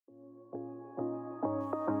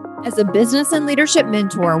As a business and leadership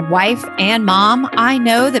mentor, wife, and mom, I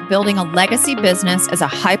know that building a legacy business as a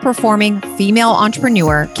high-performing female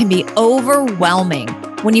entrepreneur can be overwhelming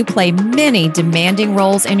when you play many demanding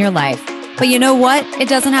roles in your life. But you know what? It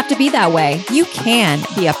doesn't have to be that way. You can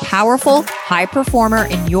be a powerful, high performer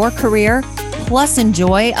in your career, plus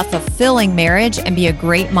enjoy a fulfilling marriage and be a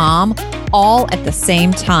great mom, all at the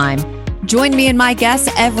same time. Join me and my guests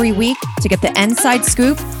every week to get the inside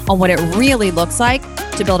scoop on what it really looks like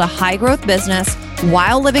to build a high-growth business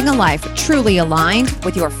while living a life truly aligned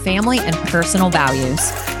with your family and personal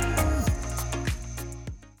values.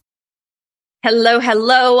 Hello,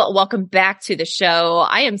 hello. Welcome back to the show.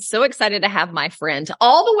 I am so excited to have my friend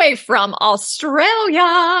all the way from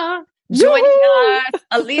Australia joining us,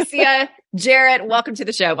 Alicia. Jarrett, welcome to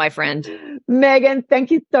the show, my friend. Megan,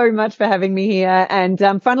 thank you so much for having me here. And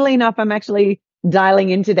funnily enough, I'm actually dialing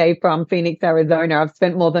in today from Phoenix, Arizona. I've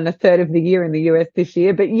spent more than a third of the year in the US this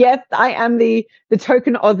year. But yes, I am the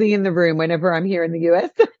token Aussie in the room whenever I'm here in the US.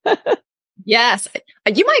 Yes.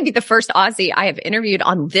 You might be the first Aussie I have interviewed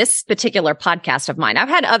on this particular podcast of mine. I've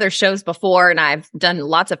had other shows before and I've done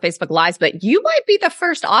lots of Facebook Lives, but you might be the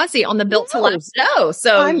first Aussie on the Built to Last show.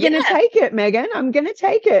 So I'm going to take it, Megan. I'm going to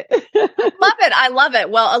take it. I love it.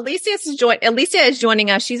 Well, Alicia is joining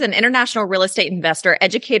us. She's an international real estate investor,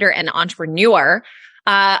 educator, and entrepreneur.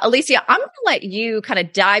 Alicia, I'm going to let you kind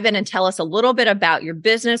of dive in and tell us a little bit about your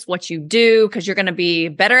business, what you do, because you're going to be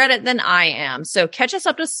better at it than I am. So catch us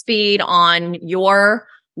up to speed on your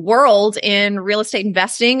world in real estate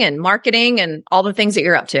investing and marketing and all the things that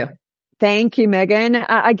you're up to. Thank you, Megan.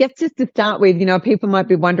 I guess just to start with, people might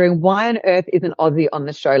be wondering why on earth isn't Aussie on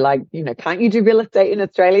the show? Like, can't you do real estate in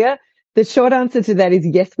Australia? The short answer to that is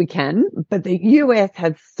yes, we can, but the US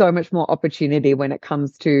has so much more opportunity when it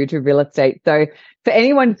comes to real estate. So for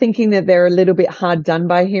anyone thinking that they're a little bit hard done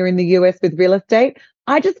by here in the US with real estate,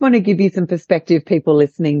 I just want to give you some perspective, people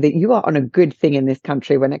listening, that you are on a good thing in this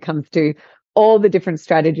country when it comes to all the different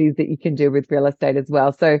strategies that you can do with real estate as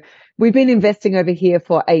well. So we've been investing over here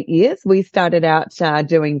for 8 years. We started out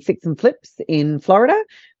doing fix and flips in Florida.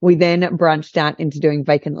 We then branched out into doing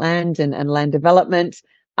vacant land and land development.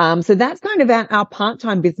 So that's kind of our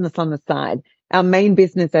part-time business on the side. Our main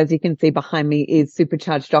business, as you can see behind me, is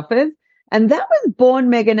Supercharged offers. And that was born,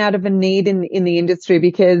 Megan, out of a need in the industry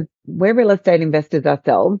because we're real estate investors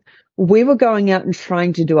ourselves. We were going out and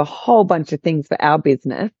trying to do a whole bunch of things for our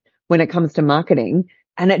business when it comes to marketing.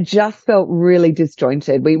 And it just felt really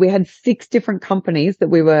disjointed. We had 6 different companies that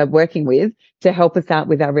we were working with to help us out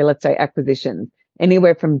with our real estate acquisitions,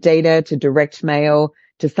 anywhere from data to direct mail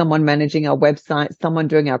to someone managing our website, someone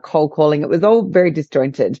doing our cold calling. It was all very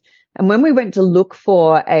disjointed. And when we went to look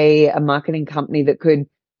for a marketing company that could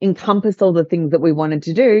encompass all the things that we wanted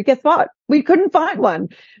to do, guess what? We couldn't find one.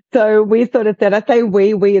 So we sort of said, I say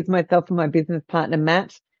we as myself and my business partner,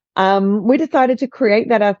 Matt, we decided to create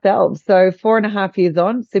that ourselves. So 4.5 years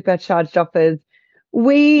on, Supercharged offers,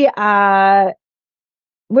 we're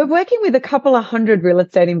working with a couple of hundred real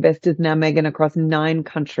estate investors now, Megan, across 9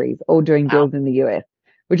 countries, all doing deals in the US,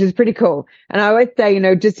 which is pretty cool. And I always say,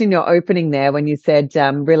 just in your opening there, when you said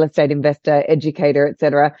real estate investor, educator, et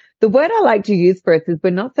cetera, the word I like to use for us is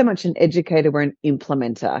we're not so much an educator, we're an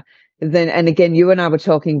implementer. And again, you and I were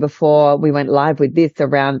talking before we went live with this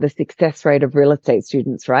around the success rate of real estate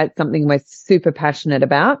students, right? Something we're super passionate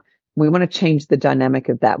about. We want to change the dynamic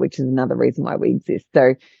of that, which is another reason why we exist.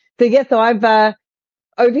 So I've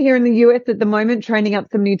over here in the US at the moment, training up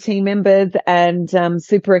some new team members and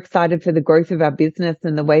super excited for the growth of our business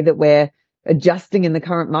and the way that we're adjusting in the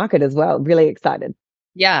current market as well. Really excited.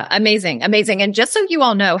 Yeah, amazing. Amazing. And just so you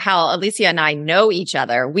all know how Alicia and I know each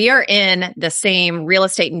other, we are in the same real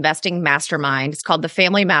estate investing mastermind. It's called the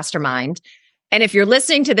Family Mastermind. And if you're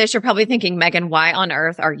listening to this, you're probably thinking, Megan, why on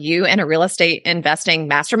earth are you in a real estate investing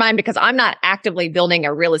mastermind? Because I'm not actively building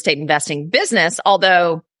a real estate investing business,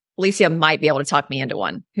 although Alicia might be able to talk me into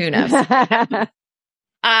one. Who knows?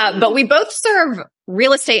 But we both serve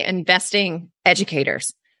real estate investing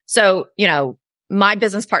educators. So, my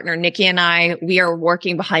business partner, Nikki, and I, we are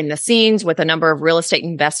working behind the scenes with a number of real estate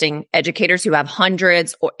investing educators who have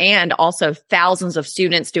hundreds and also thousands of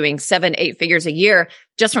students doing 7-8 figures a year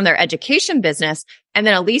just from their education business. And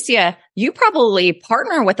then Alicia, you probably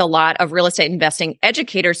partner with a lot of real estate investing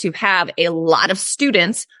educators who have a lot of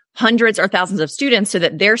students, hundreds or thousands of students, so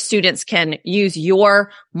that their students can use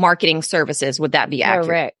your marketing services. Would that be accurate?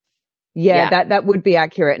 Correct. Yeah. That would be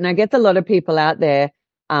accurate. And I guess a lot of people out there,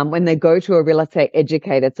 when they go to a real estate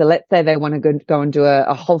educator, so let's say they want to go and do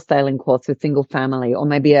a wholesaling course for single family, or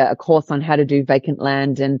maybe a course on how to do vacant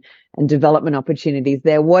land and development opportunities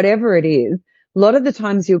there, whatever it is, a lot of the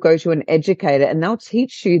times you'll go to an educator and they'll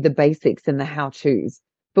teach you the basics and the how-tos.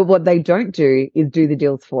 But what they don't do is do the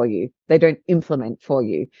deals for you. They don't implement for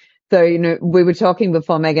you. So, we were talking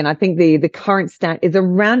before, Megan, I think the current stat is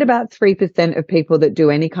around about 3% of people that do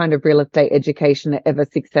any kind of real estate education are ever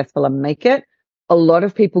successful and make it. A lot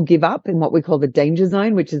of people give up in what we call the danger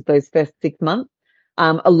zone, which is those first 6 months.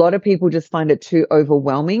 A lot of people just find it too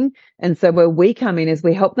overwhelming. And so where we come in is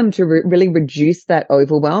we help them to really reduce that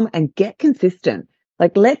overwhelm and get consistent.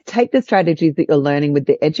 Like, let's take the strategies that you're learning with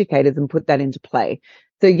the educators and put that into play.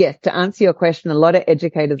 So yes, to answer your question, a lot of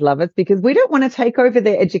educators love us because we don't want to take over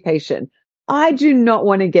their education. I do not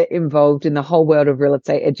want to get involved in the whole world of real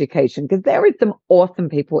estate education because there is some awesome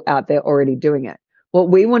people out there already doing it. What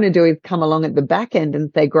we want to do is come along at the back end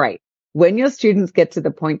and say, great, when your students get to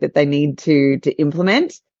the point that they need to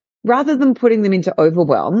implement, rather than putting them into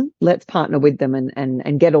overwhelm, let's partner with them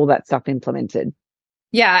and get all that stuff implemented.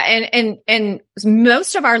 Yeah. And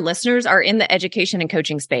most of our listeners are in the education and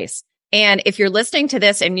coaching space. And if you're listening to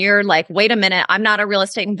this and you're like, wait a minute, I'm not a real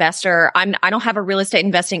estate investor. I don't have a real estate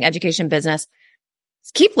investing education business.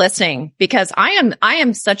 Keep listening because I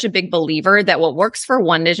am such a big believer that what works for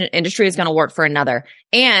one industry is going to work for another.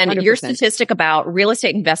 And 100%. Your statistic about real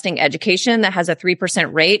estate investing education that has a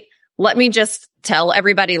 3% rate, let me just tell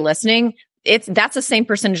everybody listening, that's the same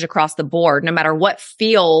percentage across the board, no matter what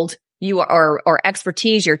field you are or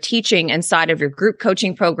expertise you're teaching inside of your group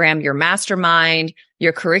coaching program, your mastermind,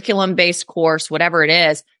 your curriculum-based course, whatever it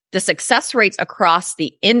is, the success rates across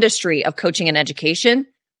the industry of coaching and education,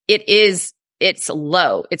 it's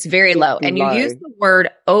low. It's very low. And you use the word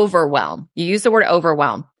overwhelm.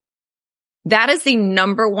 That is the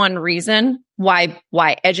number one reason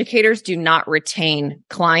why educators do not retain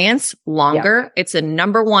clients longer. Yeah. It's a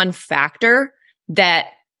number one factor that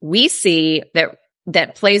we see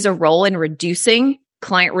that plays a role in reducing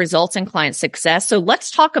client results and client success. So let's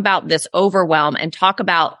talk about this overwhelm and talk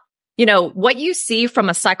about, what you see from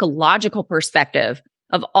a psychological perspective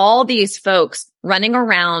of all these folks running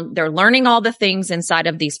around. They're learning all the things inside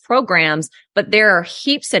of these programs, but there are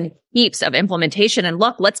heaps and heaps of implementation. And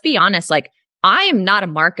look, let's be honest, I am not a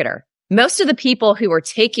marketer. Most of the people who are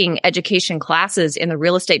taking education classes in the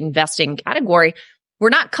real estate investing category, we're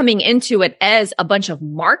not coming into it as a bunch of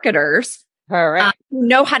marketers who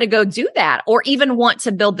know how to go do that or even want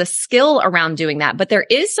to build the skill around doing that. But there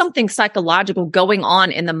is something psychological going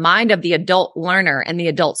on in the mind of the adult learner and the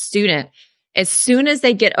adult student. As soon as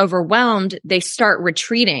they get overwhelmed, they start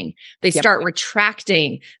retreating. They start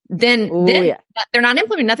retracting. Then they're not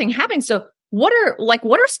implementing, nothing happening. So what are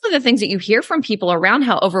some of the things that you hear from people around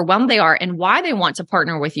how overwhelmed they are and why they want to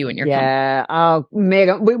partner with you in your company? Yeah. Oh,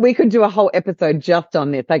 Megan, we could do a whole episode just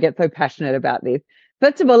on this. I get so passionate about this.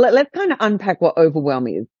 First of all, let's kind of unpack what overwhelm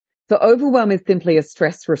is. So overwhelm is simply a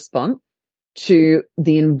stress response to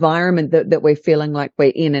the environment that we're feeling like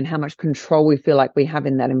we're in and how much control we feel like we have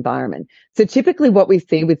in that environment. So typically what we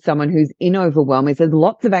see with someone who's in overwhelm is there's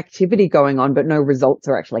lots of activity going on, but no results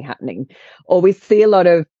are actually happening. Or we see a lot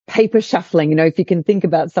of paper shuffling. If you can think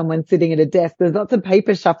about someone sitting at a desk, there's lots of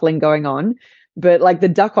paper shuffling going on, but like the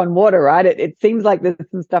duck on water, right? It seems like there's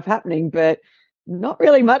some stuff happening, but not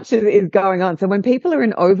really much is going on. So when people are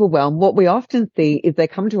in overwhelm, what we often see is they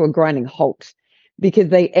come to a grinding halt, because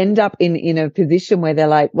they end up in a position where they're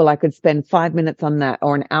like, well, I could spend 5 minutes on that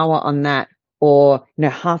or an hour on that or,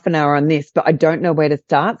 half an hour on this, but I don't know where to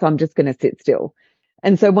start. So I'm just going to sit still.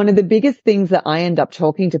 And so one of the biggest things that I end up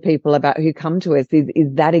talking to people about who come to us is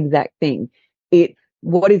that exact thing. It's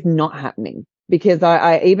what is not happening. Because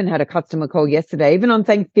I even had a customer call yesterday, even on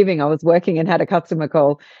Thanksgiving, I was working and had a customer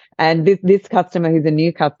call. And this customer who's a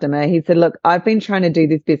new customer, he said, look, I've been trying to do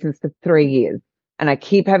this business for 3 years and I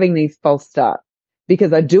keep having these false starts.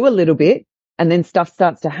 Because I do a little bit and then stuff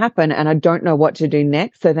starts to happen and I don't know what to do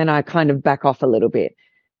next. So then I kind of back off a little bit.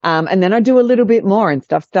 And then I do a little bit more and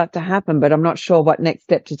stuff starts to happen, but I'm not sure what next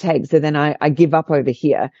step to take. So then I give up over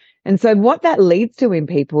here. And so what that leads to in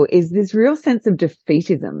people is this real sense of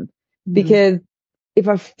defeatism. Because if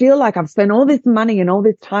I feel like I've spent all this money and all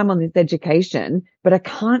this time on this education, but I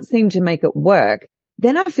can't seem to make it work,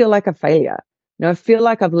 then I feel like a failure. I feel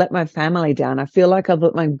like I've let my family down. I feel like I've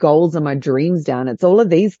let my goals and my dreams down. It's all of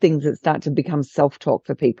these things that start to become self-talk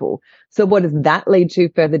for people. So what does that lead to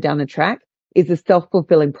further down the track is a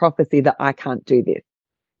self-fulfilling prophecy that I can't do this.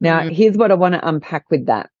 Now, here's what I want to unpack with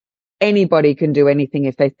that. Anybody can do anything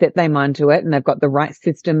if they set their mind to it and they've got the right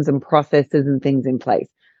systems and processes and things in place.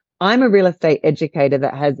 I'm a real estate educator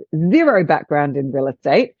that has zero background in real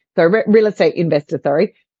estate. So real estate investor,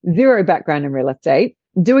 zero background in real estate.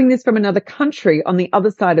 Doing this from another country on the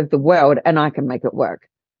other side of the world, and I can make it work.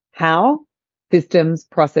 How? systems,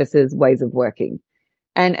 processes, ways of working.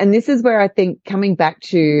 And this is where I think coming back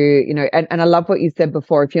to, and I love what you said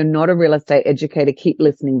before, if you're not a real estate educator, keep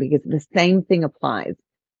listening because the same thing applies.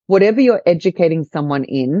 Whatever you're educating someone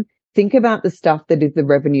in, think about the stuff that is the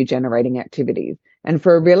revenue generating activities. And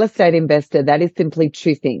for a real estate investor, that is simply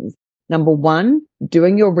two things. Number one,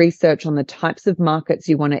 doing your research on the types of markets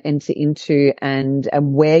you want to enter into and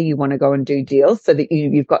where you want to go and do deals so that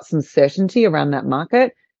you've got some certainty around that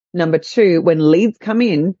market. Number two, when leads come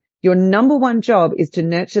in, your number one job is to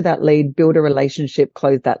nurture that lead, build a relationship,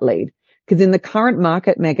 close that lead. Because in the current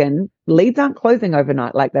market, Megan, leads aren't closing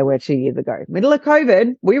overnight like they were 2 years ago. Middle of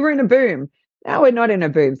COVID, we were in a boom. Now we're not in a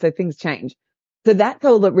boom, so things change. So that's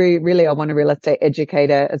all that I want a real estate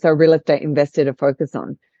educator, so a real estate investor to focus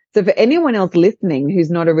on. So for anyone else listening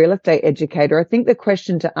who's not a real estate educator, I think the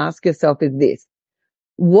question to ask yourself is this: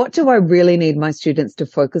 what do I really need my students to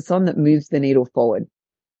focus on that moves the needle forward?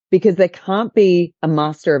 Because they can't be a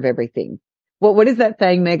master of everything. What is that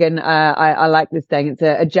saying, Megan? I like this saying. It's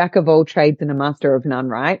a jack of all trades and a master of none,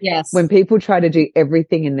 right? Yes. When people try to do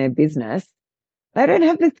everything in their business, they don't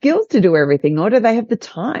have the skills to do everything, nor do they have the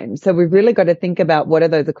time. So we've really got to think about what are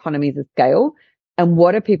those economies of scale and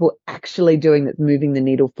what are people actually doing that's moving the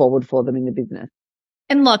needle forward for them in the business.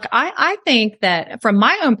 And look, I think that from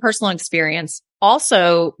my own personal experience,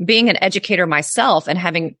 also being an educator myself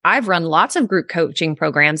and I've run lots of group coaching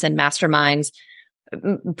programs and masterminds,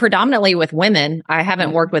 predominantly with women. I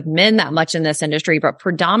haven't worked with men that much in this industry, but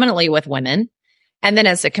predominantly with women. And then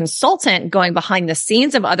as a consultant going behind the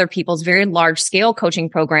scenes of other people's very large scale coaching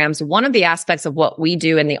programs, one of the aspects of what we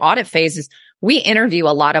do in the audit phase is we interview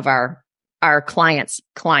a lot of our clients,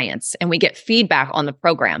 and we get feedback on the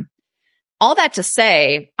program. All that to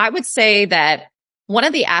say, I would say that one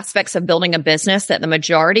of the aspects of building a business that the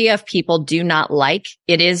majority of people do not like,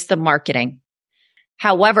 it is the marketing.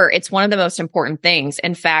 However, it's one of the most important things.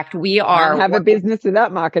 In fact, we are have a business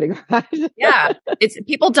without marketing, right? Yeah.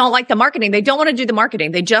 People don't like the marketing. They don't want to do the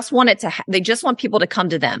marketing. They just want they just want people to come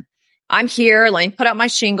to them. I'm here. Let me put out my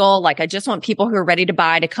shingle. Like I just want people who are ready to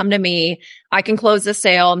buy to come to me. I can close the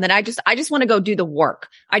sale. And then I just want to go do the work.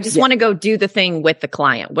 I just want to go do the thing with the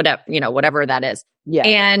client, whatever that is. Yeah.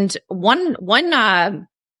 And one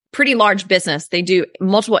pretty large business, they do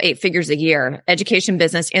multiple 8 figures a year, education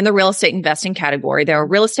business in the real estate investing category. They're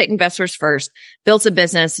real estate investors first, built a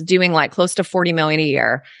business doing like close to 40 million a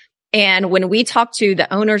year. And when we talk to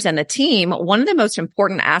the owners and the team, one of the most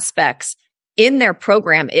important aspects in their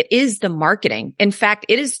program, it is the marketing. In fact,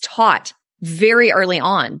 it is taught very early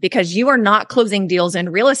on because you are not closing deals in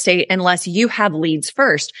real estate unless you have leads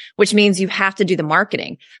first, which means you have to do the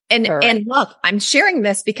marketing. And look, I'm sharing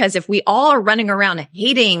this because if we all are running around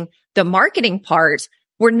hating the marketing part,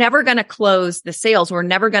 we're never going to close the sales. We're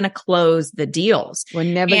never going to close the deals. We're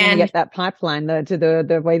never going to get that pipeline to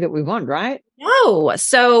the way that we want, right? No.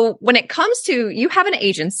 So when it comes to, you have an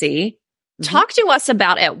agency, talk to us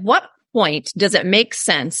about at what point does it make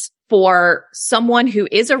sense for someone who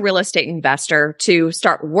is a real estate investor to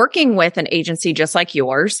start working with an agency just like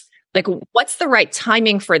yours? Like, what's the right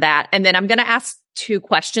timing for that? And then I'm going to ask 2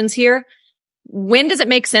 questions here. When does it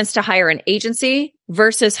make sense to hire an agency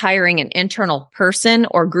versus hiring an internal person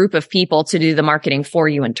or group of people to do the marketing for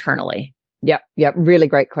you internally? Yep. Really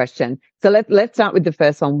great question. So let's start with the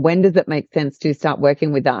first one. When does it make sense to start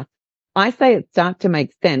working with us? I say it starts to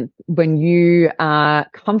make sense when you are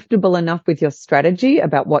comfortable enough with your strategy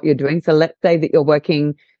about what you're doing. So let's say that you're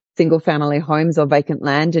working single family homes or vacant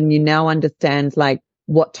land and you now understand like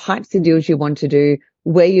what types of deals you want to do,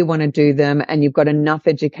 where you want to do them, and you've got enough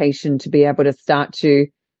education to be able to start to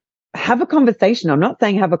have a conversation. I'm not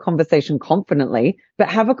saying have a conversation confidently, but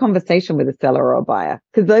have a conversation with a seller or a buyer,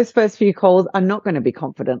 because those first few calls are not going to be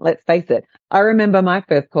confident. Let's face it. I remember my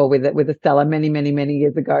first call with a seller many, many, many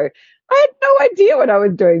years ago. I had no idea what I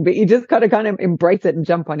was doing, but you just got to kind of embrace it and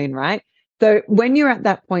jump on in, right? So when you're at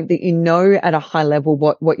that point that you know at a high level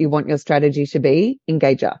what you want your strategy to be,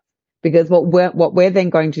 engage us. Because what we're then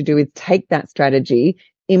going to do is take that strategy,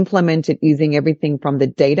 implement it using everything from the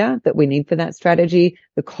data that we need for that strategy,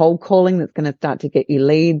 the cold calling that's going to start to get you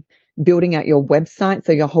leads, building out your website,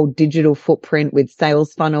 so your whole digital footprint with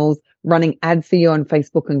sales funnels, running ads for you on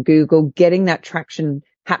Facebook and Google, getting that traction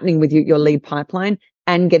happening with your lead pipeline,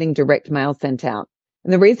 and getting direct mail sent out.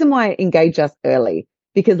 And the reason why I engage us early,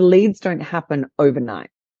 because leads don't happen overnight.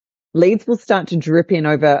 Leads will start to drip in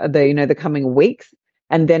over the coming weeks.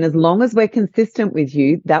 And then as long as we're consistent with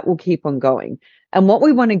you, that will keep on going. And what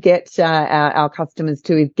we want to get our customers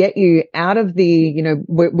to is get you out of the,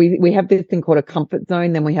 we have this thing called a comfort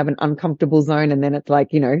zone, then we have an uncomfortable zone, and then it's like,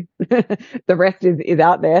 the rest is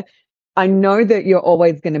out there. I know that you're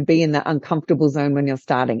always going to be in that uncomfortable zone when you're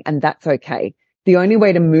starting, and that's okay. The only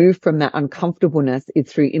way to move from that uncomfortableness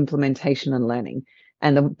is through implementation and learning.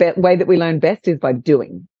 And the way that we learn best is by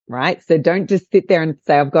doing, right? So don't just sit there and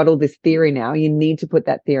say, I've got all this theory now. You need to put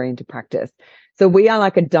that theory into practice. So we are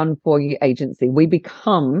like a done for you agency. We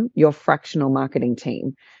become your fractional marketing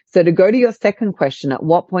team. So to go to your second question, at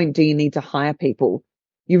what point do you need to hire people?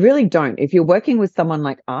 You really don't. If you're working with someone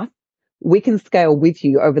like us, we can scale with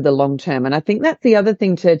you over the long term. And I think that's the other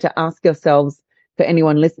thing to ask yourselves, for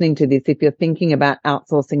anyone listening to this. If you're thinking about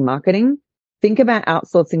outsourcing marketing, think about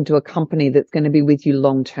outsourcing to a company that's going to be with you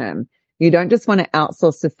long term. You don't just want to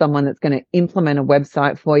outsource to someone that's going to implement a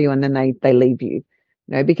website for you and then they leave you.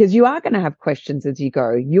 No, because you are going to have questions as you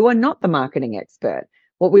go. You are not the marketing expert.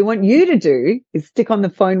 What we want you to do is stick on the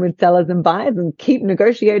phone with sellers and buyers and keep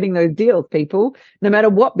negotiating those deals, people, no matter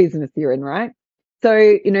what business you're in, right?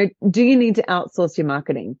 So, do you need to outsource your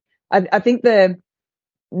marketing? I think the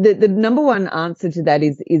number one answer to that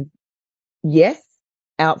is yes,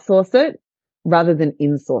 outsource it rather than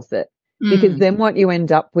insource it. Because then what you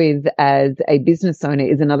end up with as a business owner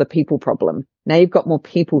is another people problem. Now you've got more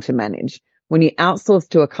people to manage. When you outsource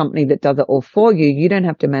to a company that does it all for you, you don't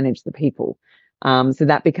have to manage the people. So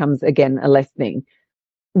that becomes, again, a less thing.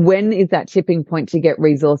 When is that tipping point to get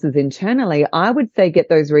resources internally? I would say get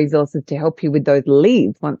those resources to help you with those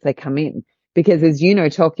leads once they come in. Because as you know,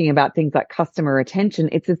 talking about things like customer retention,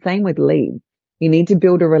 it's the same with leads. You need to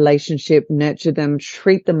build a relationship, nurture them,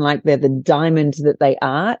 treat them like they're the diamond that they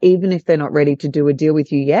are, even if they're not ready to do a deal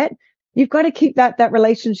with you yet. You've got to keep that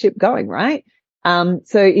relationship going, right?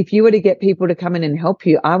 So if you were to get people to come in and help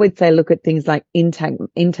you, I would say look at things like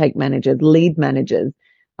intake managers, lead managers,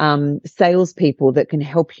 salespeople that can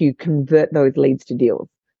help you convert those leads to deals.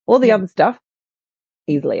 All the other stuff,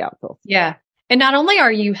 easily outsourced. Yeah. And not only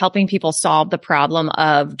are you helping people solve the problem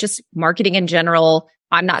of just marketing in general,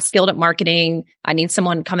 I'm not skilled at marketing, I need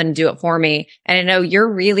someone to come in and do it for me. And I know you're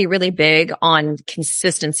really, really big on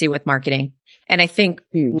consistency with marketing. And I think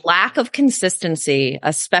lack of consistency,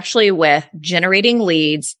 especially with generating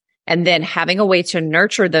leads and then having a way to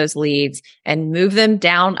nurture those leads and move them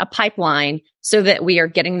down a pipeline so that we are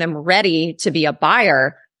getting them ready to be a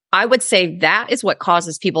buyer, I would say that is what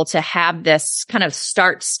causes people to have this kind of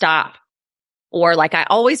start-stop, or like, I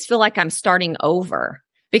always feel like I'm starting over.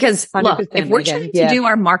 Because look, if we're trying to do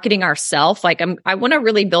our marketing ourselves, like I want to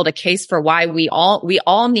really build a case for why we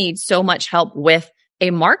all need so much help with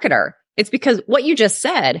a marketer. It's because what you just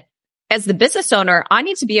said, as the business owner, I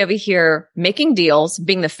need to be over here making deals,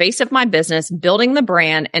 being the face of my business, building the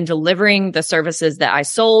brand and delivering the services that I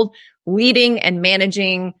sold, leading and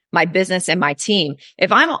managing my business and my team.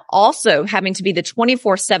 If I'm also having to be the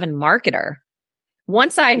 24/7 marketer,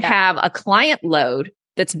 once I have a client load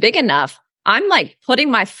that's big enough, I'm like putting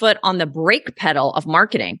my foot on the brake pedal of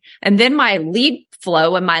marketing. And then my lead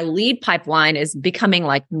flow and my lead pipeline is becoming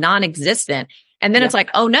like non-existent. And then it's like,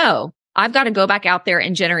 oh no, I've got to go back out there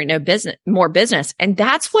and generate more business. And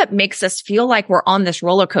that's what makes us feel like we're on this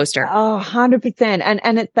roller coaster. Oh, 100%.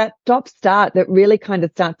 And it's that stop start that really kind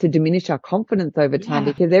of starts to diminish our confidence over time,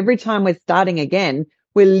 because every time we're starting again,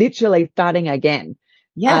 we're literally starting again.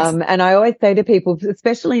 Yes. And I always say to people,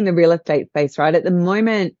 especially in the real estate space, right? At the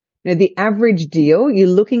moment, the average deal, you're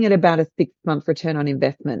looking at about a 6-month return on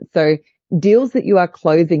investment. So deals that you are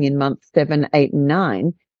closing in months 7, 8, and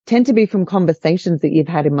 9 tend to be from conversations that you've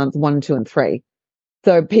had in months 1, 2, and 3.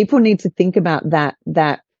 So people need to think about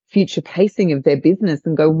that future pacing of their business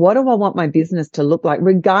and go, what do I want my business to look like,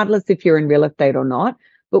 regardless if you're in real estate or not?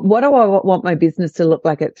 But what do I want my business to look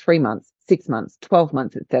like at 3 months, 6 months, 12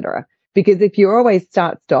 months, etc.? Because if you're always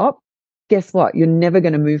start, stop, guess what? You're never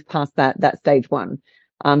going to move past that stage 1.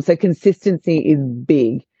 So consistency is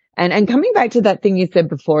big. And coming back to that thing you said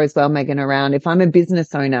before as well, Megan, around if I'm a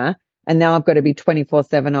business owner and now I've got to be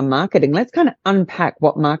 24/7 on marketing, let's kind of unpack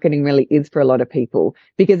what marketing really is for a lot of people,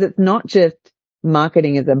 because it's not just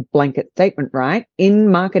marketing as a blanket statement, right?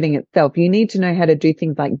 In marketing itself, you need to know how to do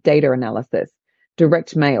things like data analysis,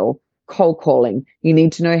 direct mail, cold calling. You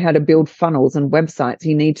need to know how to build funnels and websites.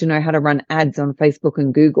 You need to know how to run ads on Facebook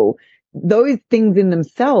and Google. Those things in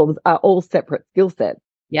themselves are all separate skill sets.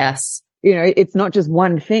 Yes. It's not just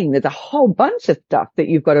one thing. There's a whole bunch of stuff that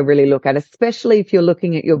you've got to really look at, especially if you're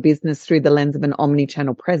looking at your business through the lens of an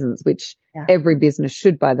omni-channel presence, which every business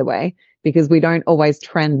should, by the way, because we don't always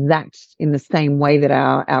transact in the same way that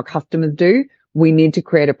our customers do. We need to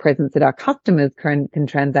create a presence that our customers can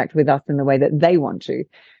transact with us in the way that they want to.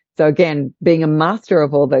 So again, being a master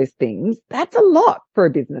of all those things, that's a lot for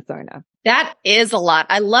a business owner. That is a lot.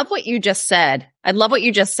 I love what you just said.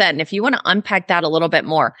 And if you want to unpack that a little bit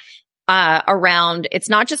more, around, it's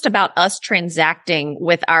not just about us transacting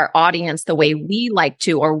with our audience the way we like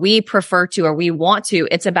to, or we prefer to, or we want to.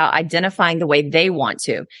 It's about identifying the way they want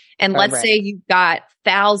to. And let's say you've got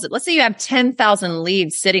let's say you have 10,000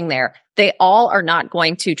 leads sitting there. They all are not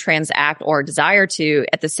going to transact or desire to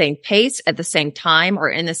at the same pace, at the same time, or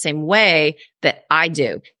in the same way that I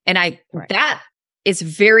do. And that is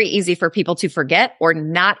very easy for people to forget or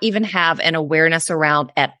not even have an awareness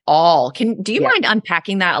around at all. Do you mind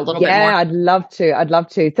unpacking that a little bit more? Yeah, I'd love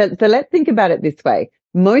to. So let's think about it this way.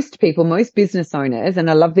 Most people, most business owners, and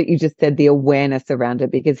I love that you just said the awareness around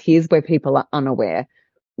it, because here's where people are unaware.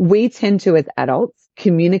 We tend to, as adults,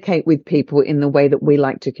 communicate with people in the way that we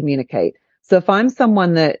like to communicate. So if I'm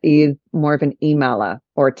someone that is more of an emailer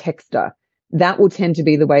or a texter, that will tend to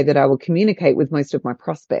be the way that I will communicate with most of my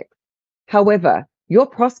prospects. However, your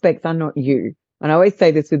prospects are not you. And I always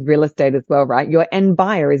say this with real estate as well, right? Your end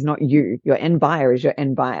buyer is not you. Your end buyer is your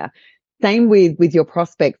end buyer. Same with your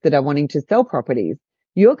prospects that are wanting to sell properties.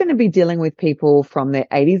 You're going to be dealing with people from their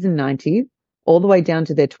 80s and 90s all the way down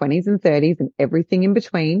to their 20s and 30s and everything in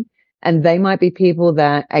between. And they might be people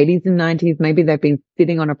that 80s and 90s, maybe they've been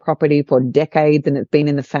sitting on a property for decades and it's been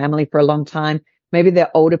in the family for a long time. Maybe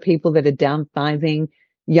they're older people that are downsizing.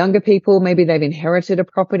 Younger people, maybe they've inherited a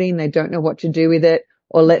property and they don't know what to do with it.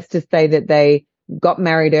 Or let's just say that they got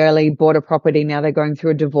married early, bought a property, now they're going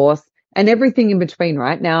through a divorce, and everything in between,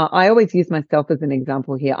 right? Now, I always use myself as an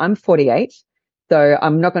example here. I'm 48, so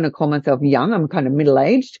I'm not going to call myself young. I'm kind of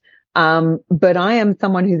middle-aged. But I am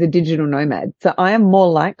someone who's a digital nomad. So I am more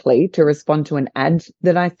likely to respond to an ad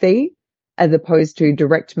that I see as opposed to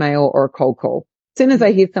direct mail or a cold call. As soon as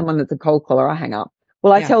I hear someone that's a cold caller, I hang up.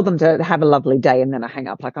 Well, I tell them to have a lovely day and then I hang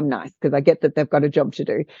up like I'm nice because I get that they've got a job to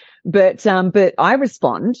do. But I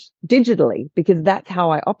respond digitally because that's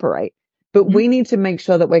how I operate. But we need to make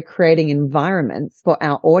sure that we're creating environments for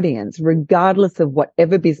our audience, regardless of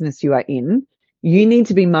whatever business you are in. You need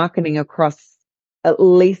to be marketing across at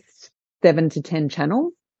least 7 to 10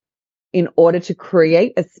 channels in order to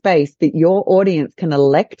create a space that your audience can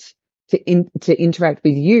elect to interact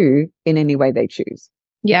with you in any way they choose.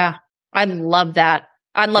 Yeah. I love that.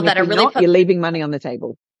 I love that. You're leaving money on the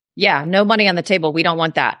table. Yeah. No money on the table. We don't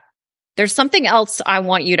want that. There's something else I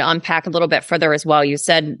want you to unpack a little bit further as well. You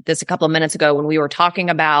said this a couple of minutes ago when we were talking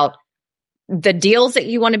about the deals that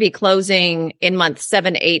you want to be closing in month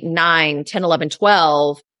 7, 8, 9, 10, 11,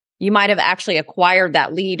 12. You might have actually acquired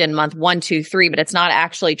that lead in month 1, 2, 3, but it's not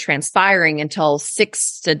actually transpiring until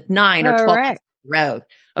 6 to 9 or 12 down the road.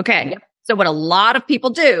 Okay. Yep. So what a lot of people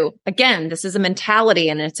do, again, this is a mentality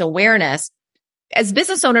and it's awareness. As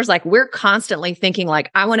business owners, like we're constantly thinking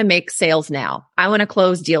like, I want to make sales now. I want to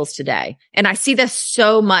close deals today. And I see this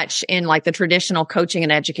so much in like the traditional coaching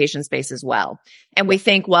and education space as well. And we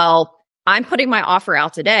think, well, I'm putting my offer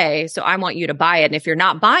out today, so I want you to buy it. And if you're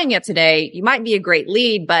not buying it today, you might be a great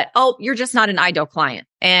lead, but you're just not an ideal client.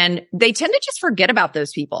 And they tend to just forget about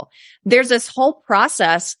those people. There's this whole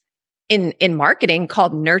process in marketing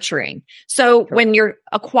called nurturing. So when you're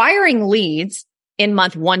acquiring leads in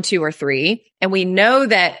month 1, 2, or 3, and we know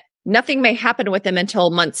that nothing may happen with them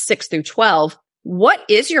until month 6 through 12, what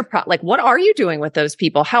is your what are you doing with those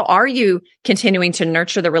people? How are you continuing to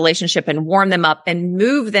nurture the relationship and warm them up and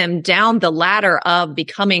move them down the ladder of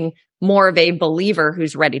becoming more of a believer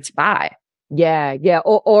who's ready to buy? Yeah.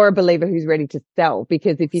 Or a believer who's ready to sell.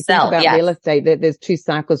 Because if you think about real estate, there's 2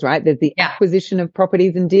 cycles, right? There's the acquisition of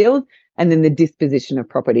properties and deals, and then the disposition of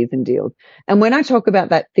properties and deals. And when I talk about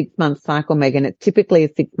that 6-month cycle, Megan, it's typically a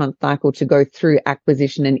 6-month cycle to go through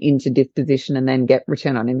acquisition and into disposition and then get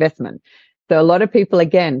return on investment. So a lot of people,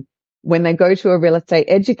 again, when they go to a real estate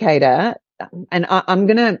educator, and I'm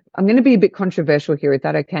going to be a bit controversial here. Is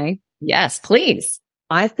that okay? Yes, please.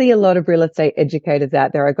 I see a lot of real estate educators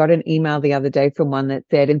out there. I got an email the other day from one that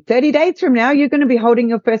said, in 30 days from now, you're going to be holding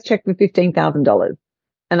your first check for $15,000.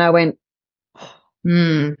 And I went,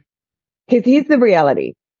 because here's the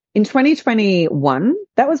reality. In 2021,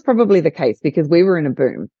 that was probably the case because we were in a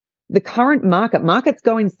boom. The current markets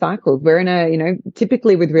go in cycles. We're in a,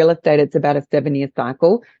 typically with real estate, it's about a 7-year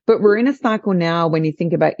cycle, but we're in a cycle now when you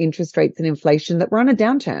think about interest rates and inflation that we're on a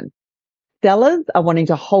downturn. Sellers are wanting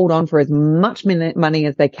to hold on for as much money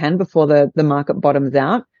as they can before the market bottoms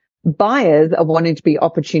out. Buyers are wanting to be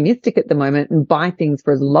opportunistic at the moment and buy things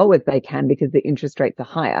for as low as they can because the interest rates are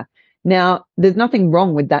higher. Now, there's nothing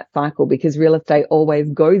wrong with that cycle because real estate always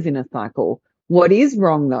goes in a cycle. What is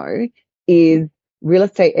wrong though is real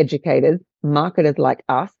estate educators, marketers like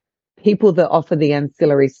us, people that offer the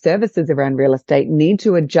ancillary services around real estate need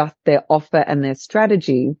to adjust their offer and their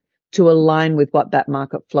strategies to align with what that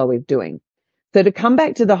market flow is doing. So to come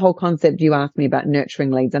back to the whole concept you asked me about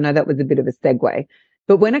nurturing leads, I know that was a bit of a segue,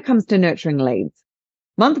 but when it comes to nurturing leads,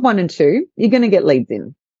 month 1 and 2, you're going to get leads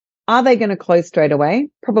in. Are they going to close straight away?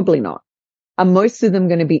 Probably not. Are most of them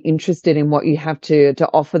going to be interested in what you have to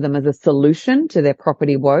offer them as a solution to their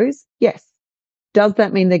property woes? Yes. Does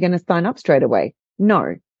that mean they're going to sign up straight away?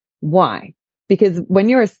 No. Why? Because when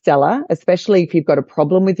you're a seller, especially if you've got a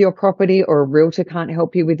problem with your property or a realtor can't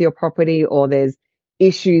help you with your property, or there's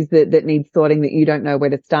issues that need sorting that you don't know where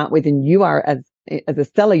to start with, and you are, as a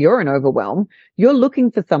seller, you're in overwhelm, you're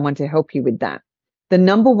looking for someone to help you with that. The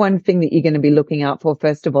number one thing that you're going to be looking out for,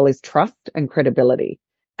 first of all, is trust and credibility.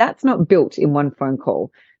 That's not built in one phone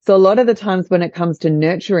call. So a lot of the times when it comes to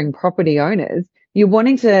nurturing property owners, you're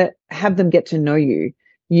wanting to have them get to know you.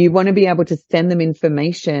 You want to be able to send them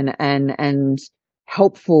information and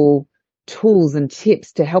helpful tools and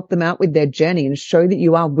tips to help them out with their journey and show that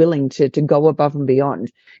you are willing to go above and beyond.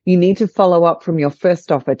 You need to follow up from your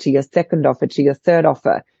first offer to your second offer to your third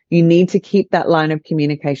offer. You need to keep that line of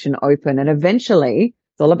communication open. And eventually,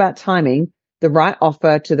 it's all about timing, the right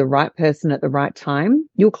offer to the right person at the right time,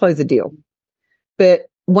 you'll close a deal. But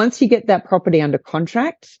once you get that property under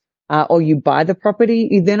contract, or you buy the property,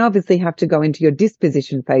 you then obviously have to go into your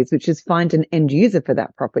disposition phase, which is find an end user for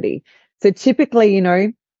that property. So typically,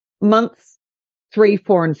 months 3,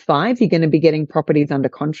 4, and 5, you're going to be getting properties under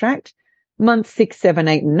contract. Months 6, 7,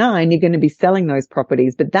 8, and 9, you're going to be selling those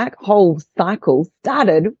properties. But that whole cycle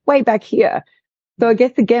started way back here. So I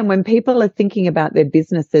guess, again, when people are thinking about their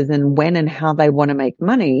businesses and when and how they want to make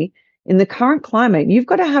money, in the current climate, you've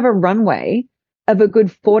got to have a runway of a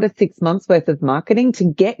good 4 to 6 months worth of marketing to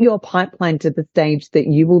get your pipeline to the stage that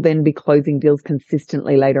you will then be closing deals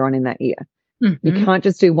consistently later on in that year. Mm-hmm. You can't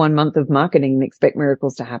just do 1 month of marketing and expect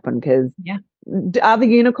miracles to happen, because are the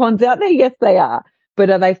unicorns out there? Yes, they are. But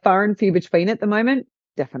are they far and few between at the moment?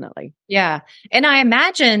 Definitely. Yeah. And I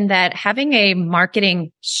imagine that having a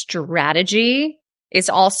marketing strategy is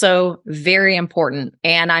also very important.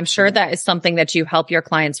 And I'm sure that is something that you help your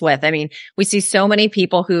clients with. I mean, we see so many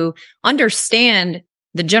people who understand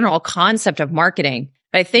the general concept of marketing,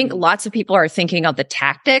 but I think lots of people are thinking of the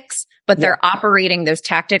tactics, but they're operating those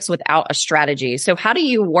tactics without a strategy. So how do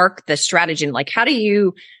you work the strategy? Like, how do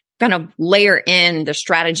you kind of layer in the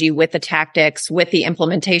strategy with the tactics, with the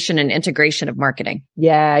implementation and integration of marketing?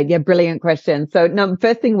 Yeah, brilliant question. So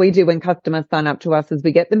first thing we do when customers sign up to us is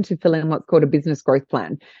we get them to fill in what's called a business growth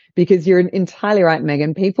plan, because you're entirely right,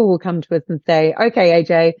 Megan. People will come to us and say, okay,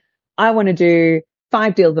 AJ, I want to do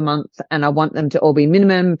 5 deals a month and I want them to all be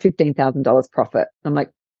minimum $15,000 profit. I'm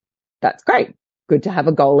like, that's great. Good to have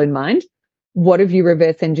a goal in mind. What have you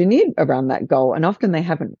reverse engineered around that goal? And often they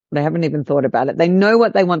haven't even thought about it. They know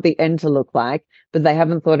what they want the end to look like, but they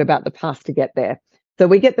haven't thought about the path to get there. So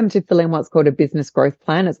we get them to fill in what's called a business growth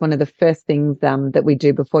plan. It's one of the first things that we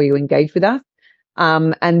do before you engage with us.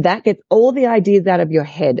 And that gets all the ideas out of your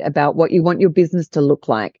head about what you want your business to look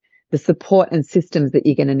like, the support and systems that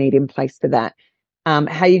you're going to need in place for that,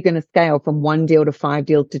 how you're going to scale from 1 deal to 5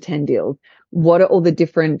 deals to 10 deals. What are all the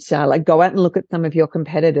different, go out and look at some of your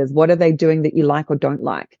competitors. What are they doing that you like or don't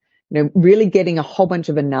like? Really getting a whole bunch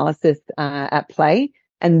of analysis at play.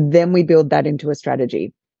 And then we build that into a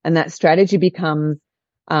strategy. And that strategy becomes,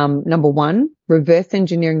 number 1, reverse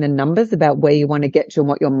engineering the numbers about where you want to get to and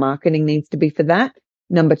what your marketing needs to be for that.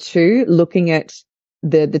 Number 2, looking at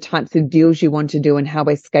the types of deals you want to do and how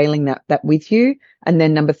we're scaling that with you. And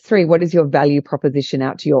then number 3, what is your value proposition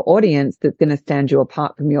out to your audience that's going to stand you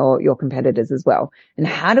apart from your competitors as well? And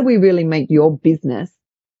how do we really make your business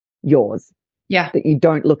yours? Yeah. That you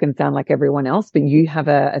don't look and sound like everyone else, but you have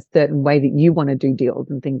a certain way that you want to do deals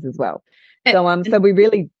and things as well. So we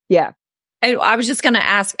really, I was just going to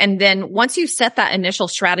ask, and then once you set that initial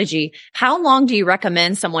strategy, how long do you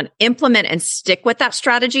recommend someone implement and stick with that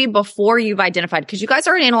strategy before you've identified? Because you guys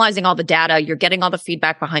are analyzing all the data, you're getting all the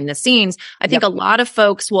feedback behind the scenes. I think a lot of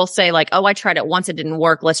folks will say like, oh, I tried it once, it didn't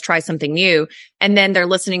work, let's try something new. And then they're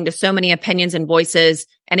listening to so many opinions and voices.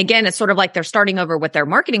 And again, it's sort of like they're starting over with their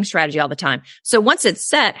marketing strategy all the time. So once it's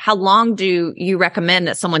set, how long do you recommend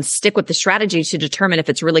that someone stick with the strategy to determine if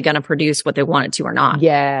it's really going to produce what they want it to or not?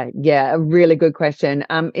 Yeah. A really good question.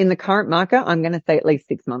 In the current market, I'm going to say at least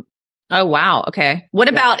 6 months. Oh, wow. Okay. What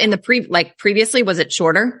about in the previously, was it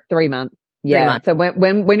shorter? 3 months. Yeah. 3 months. So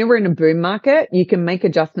when you're in a boom market, you can make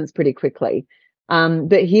adjustments pretty quickly.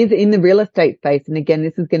 But here's in the real estate space. And again,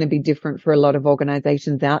 this is going to be different for a lot of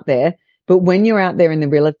organizations out there. But when you're out there in the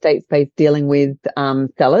real estate space dealing with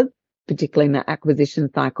sellers, particularly in that acquisition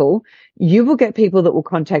cycle, you will get people that will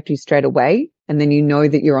contact you straight away. And then you know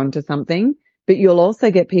that you're onto something. But you'll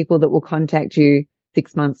also get people that will contact you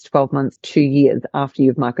 6 months, 12 months, 2 years after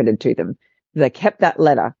you've marketed to them. They kept that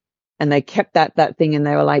letter and they kept that thing, and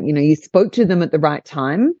they were like, you spoke to them at the right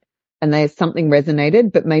time and something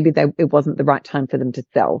resonated, but maybe it wasn't the right time for them to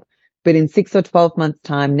sell. But in 6 or 12 months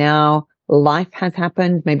time, now life has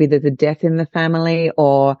happened. Maybe there's a death in the family,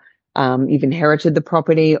 or you've inherited the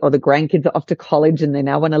property, or the grandkids are off to college and they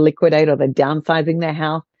now want to liquidate, or they're downsizing their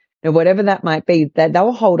house, whatever that might be, that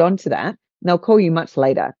they'll hold on to that and they'll call you much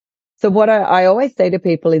later. So what I always say to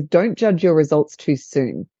people is, don't judge your results too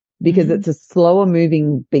soon, because it's a slower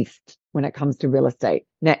moving beast when it comes to real estate.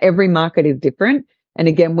 Now, every market is different. And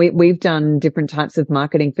again, we've done different types of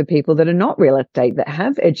marketing for people that are not real estate, that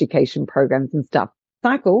have education programs and stuff.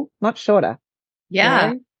 Cycle, much shorter.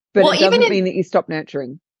 Yeah. But it doesn't mean that you stop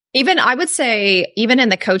nurturing. Even, I would say, even in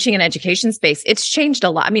the coaching and education space, it's changed a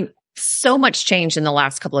lot. I mean, so much change in the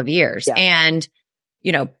last couple of years. Yeah. And,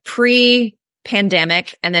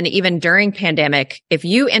 pre-pandemic and then even during pandemic, if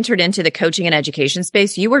you entered into the coaching and education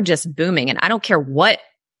space, you were just booming. And I don't care what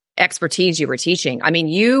expertise you were teaching. I mean,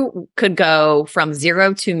 you could go from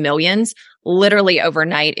zero to millions literally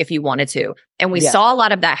overnight if you wanted to. And we saw a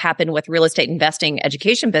lot of that happen with real estate investing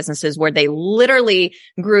education businesses, where they literally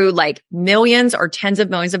grew like millions or tens of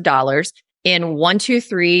millions of dollars in 1, 2,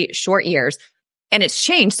 3 short years. And it's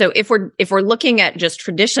changed. So if we're looking at just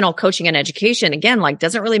traditional coaching and education, again, like,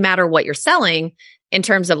 doesn't really matter what you're selling in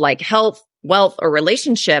terms of like health, wealth, or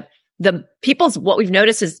relationship. What we've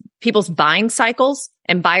noticed is people's buying cycles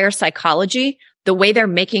and buyer psychology, the way they're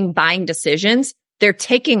making buying decisions, they're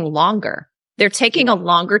taking longer. They're taking a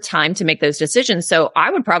longer time to make those decisions. So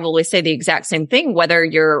I would probably say the exact same thing, whether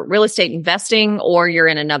you're real estate investing or you're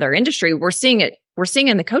in another industry. We're seeing it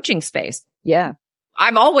in the coaching space. Yeah.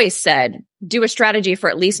 I've always said, do a strategy for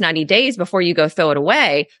at least 90 days before you go throw it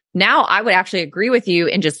away. Now, I would actually agree with you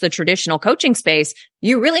in just the traditional coaching space.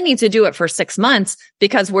 You really need to do it for 6 months,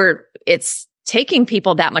 because it's taking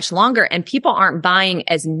people that much longer, and people aren't buying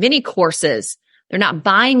as many courses. They're not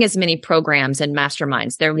buying as many programs and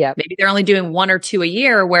masterminds. Maybe they're only doing 1 or 2 a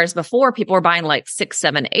year, whereas before people were buying like 6,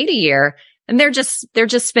 7, 8 a year. And they're just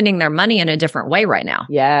spending their money in a different way right now.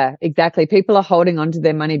 Yeah, exactly. People are holding on to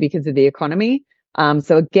their money because of the economy.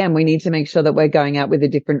 So again, we need to make sure that we're going out with a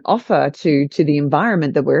different offer to the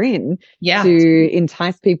environment that we're in, to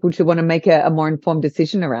entice people to want to make a more informed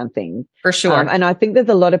decision around things. For sure. And I think there's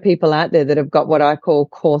a lot of people out there that have got what I call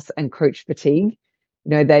course and coach fatigue.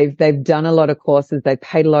 They've done a lot of courses, they've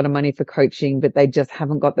paid a lot of money for coaching, but they just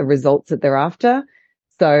haven't got the results that they're after.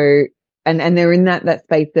 So, and they're in that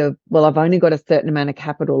space of, well, I've only got a certain amount of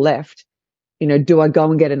capital left. Do I go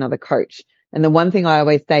and get another coach? And the one thing I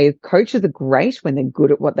always say is, coaches are great when they're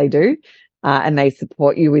good at what they do, and they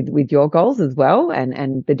support you with your goals as well,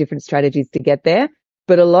 and the different strategies to get there.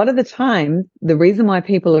 But a lot of the time, the reason why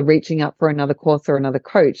people are reaching out for another course or another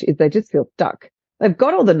coach is they just feel stuck. They've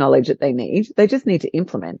got all the knowledge that they need. They just need to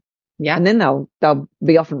implement. Yeah. And then they'll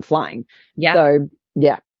be off and flying. Yeah. So,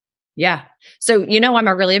 yeah. Yeah. So, I'm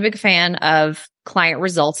a really big fan of client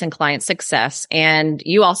results and client success. And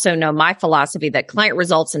you also know my philosophy that client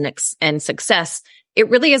results and success, it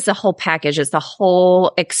really is the whole package. It's the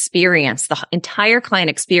whole experience, the entire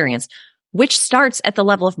client experience, which starts at the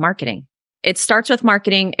level of marketing. It starts with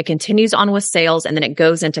marketing, it continues on with sales, and then it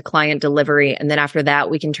goes into client delivery. And then after that,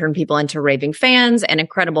 we can turn people into raving fans and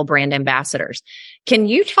incredible brand ambassadors. Can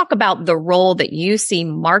you talk about the role that you see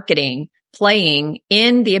marketing playing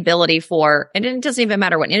in the ability for, and it doesn't even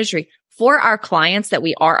matter what industry, for our clients that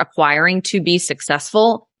we are acquiring to be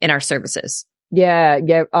successful in our services? Yeah.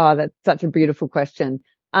 Oh, that's such a beautiful question.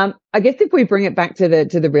 I guess if we bring it back to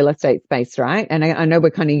the real estate space, right? And I know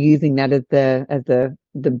we're kind of using that as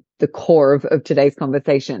the core of today's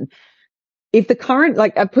conversation. If the current,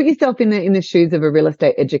 put yourself in the shoes of a real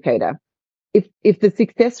estate educator. If the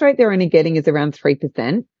success rate they're only getting is around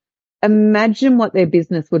 3%, imagine what their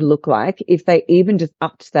business would look like if they even just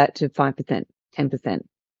upped that to 5%, 10%.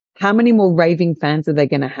 How many more raving fans are they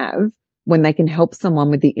going to have when they can help someone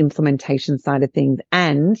with the implementation side of things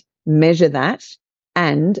and measure that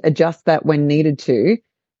and adjust that when needed to,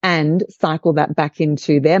 and cycle that back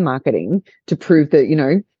into their marketing to prove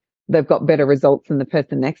that, they've got better results than the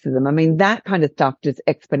person next to them? I mean, that kind of stuff just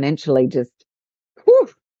exponentially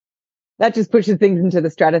that just pushes things into the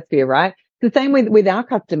stratosphere, right? The same with our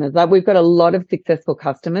customers. We've got a lot of successful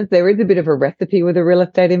customers. There is a bit of a recipe with a real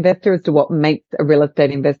estate investor as to what makes a real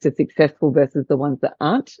estate investor successful versus the ones that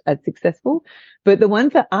aren't as successful. But the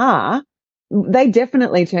ones that are, they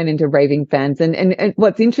definitely turn into raving fans. And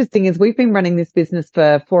what's interesting is we've been running this business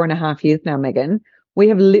for 4.5 years now, Megan. We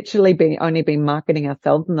have literally only been marketing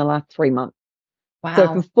ourselves in the last 3 months. Wow. So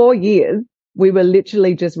for 4 years, we were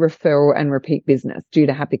literally just referral and repeat business due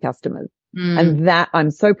to happy customers. And that I'm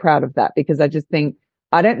so proud of that, because I just think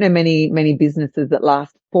I don't know many businesses that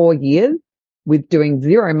last 4 years with doing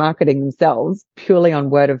zero marketing themselves, purely on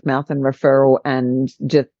word of mouth and referral and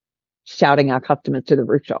just shouting our customers to the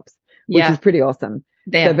rooftops, which is pretty awesome.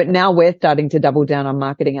 So, but now we're starting to double down on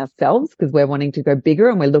marketing ourselves because we're wanting to go bigger,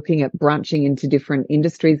 and we're looking at branching into different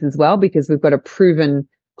industries as well, because we've got a proven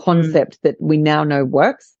concept that we now know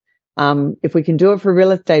works. If we can do it for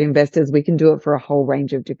real estate investors, we can do it for a whole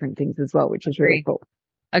range of different things as well, which is really cool.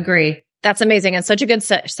 Agree. That's amazing. And such a good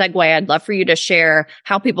segue. I'd love for you to share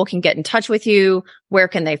how people can get in touch with you. Where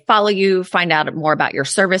can they follow you, find out more about your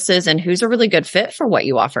services, and who's a really good fit for what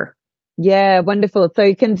you offer? Yeah, wonderful. So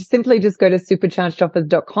you can simply just go to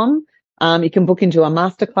superchargedoffers.com. You can book into a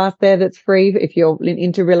masterclass there that's free. If you're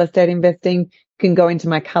into real estate investing, you can go into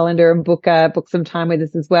my calendar and book some time with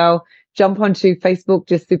us as well. Jump onto Facebook,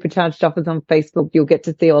 just Supercharged Offers on Facebook. You'll get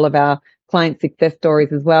to see all of our client success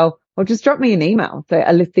stories as well. Or just drop me an email. So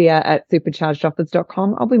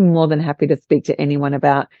alicia@superchargedoffers.com. I'll be more than happy to speak to anyone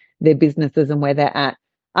about their businesses and where they're at.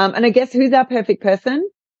 And I guess who's our perfect person?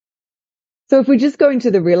 So if we just go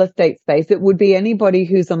into the real estate space, it would be anybody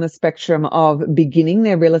who's on the spectrum of beginning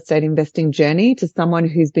their real estate investing journey to someone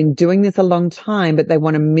who's been doing this a long time, but they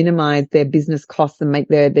want to minimize their business costs and make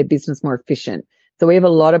their business more efficient. So we have a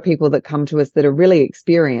lot of people that come to us that are really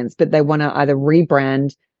experienced, but they want to either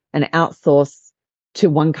rebrand and outsource to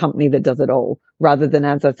one company that does it all, rather than,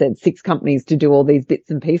 as I said, 6 companies to do all these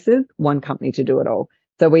bits and pieces, one company to do it all.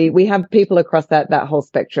 So we have people across that whole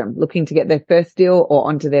spectrum looking to get their first deal or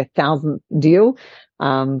onto their 1,000th deal,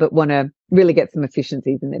 but want to really get some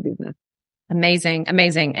efficiencies in their business. Amazing.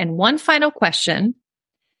 Amazing. And one final question: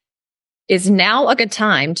 is now a good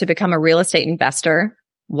time to become a real estate investor?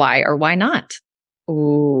 Why or why not?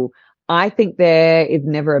 Ooh, I think there is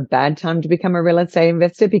never a bad time to become a real estate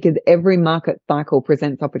investor, because every market cycle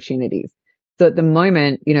presents opportunities. So at the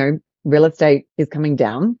moment, real estate is coming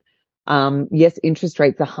down. Yes, interest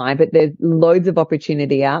rates are high, but there's loads of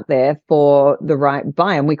opportunity out there for the right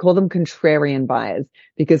buy. And we call them contrarian buyers,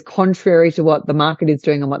 because contrary to what the market is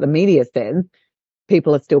doing and what the media says,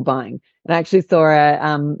 people are still buying. And I actually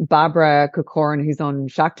saw Barbara Corcoran, who's on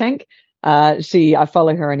Shark Tank. I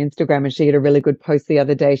follow her on Instagram, and she had a really good post the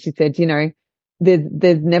other day. She said,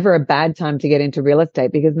 there's never a bad time to get into real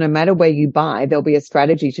estate, because no matter where you buy, there'll be a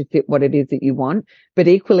strategy to fit what it is that you want. But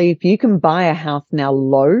equally, if you can buy a house now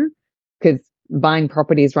low, because buying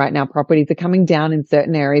properties right now, properties are coming down in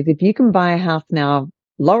certain areas. If you can buy a house now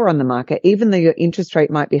lower on the market, even though your interest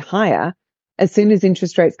rate might be higher, as soon as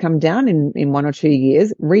interest rates come down in 1 or 2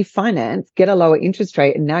 years, refinance, get a lower interest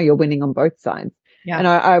rate, and now you're winning on both sides. Yeah. And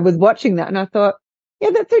I was watching that and I thought,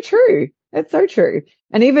 yeah, that's so true. That's so true.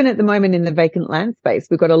 And even at the moment in the vacant land space,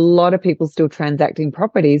 we've got a lot of people still transacting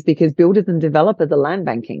properties, because builders and developers are land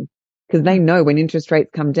banking, because they know when interest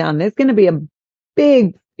rates come down, there's going to be a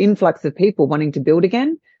big influx of people wanting to build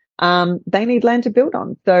again. They need land to build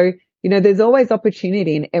on. So, there's always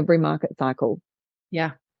opportunity in every market cycle.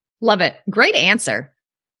 Yeah. Love it. Great answer.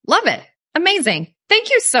 Love it. Amazing. Thank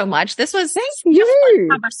you so much. This was a fun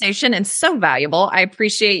conversation and so valuable. I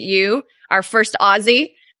appreciate you, our first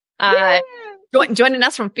Aussie, joining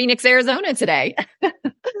us from Phoenix, Arizona today.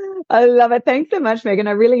 I love it. Thanks so much, Megan.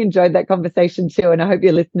 I really enjoyed that conversation too, and I hope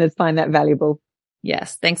your listeners find that valuable.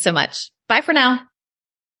 Yes. Thanks so much. Bye for now.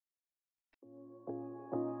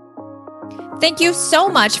 Thank you so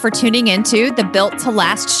much for tuning into the Built to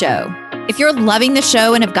Last show. If you're loving the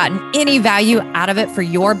show and have gotten any value out of it for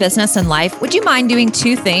your business and life, would you mind doing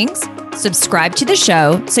 2 things? Subscribe to the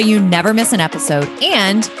show so you never miss an episode,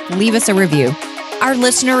 and leave us a review. Our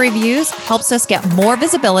listener reviews helps us get more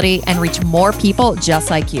visibility and reach more people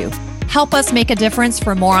just like you. Help us make a difference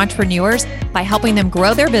for more entrepreneurs by helping them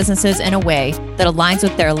grow their businesses in a way that aligns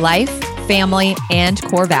with their life, family, and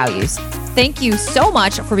core values. Thank you so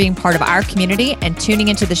much for being part of our community and tuning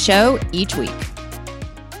into the show each week.